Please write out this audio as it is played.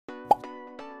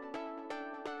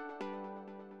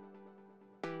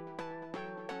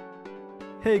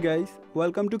Hey guys,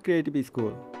 welcome to Creative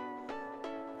School.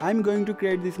 I'm going to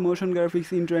create this motion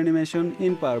graphics intro animation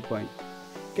in PowerPoint.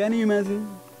 Can you imagine?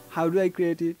 How do I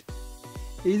create it?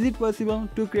 Is it possible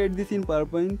to create this in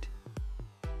PowerPoint?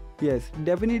 Yes,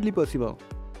 definitely possible.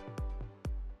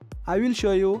 I will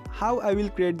show you how I will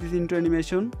create this intro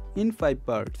animation in 5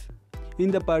 parts. In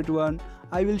the part 1,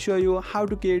 I will show you how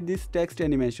to create this text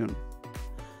animation.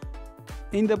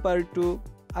 In the part 2,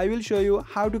 I will show you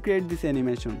how to create this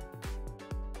animation.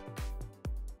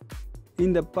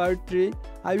 In the part 3,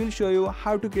 I will show you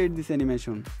how to create this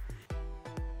animation.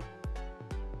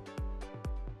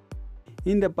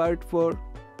 In the part 4,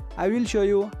 I will show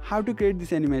you how to create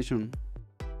this animation.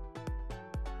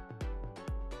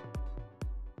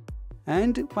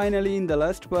 And finally, in the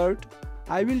last part,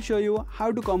 I will show you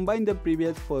how to combine the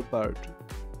previous 4 parts.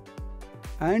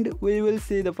 And we will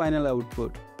see the final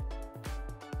output.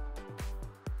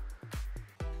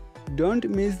 Don't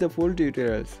miss the full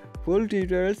tutorials. Full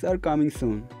tutorials are coming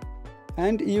soon.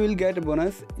 And you will get a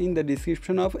bonus in the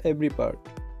description of every part.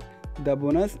 The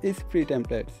bonus is free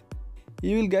templates.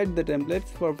 You will get the templates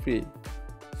for free.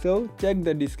 So check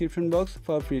the description box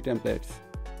for free templates.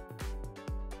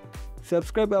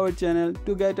 Subscribe our channel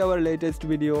to get our latest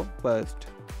video first.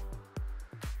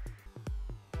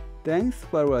 Thanks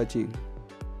for watching.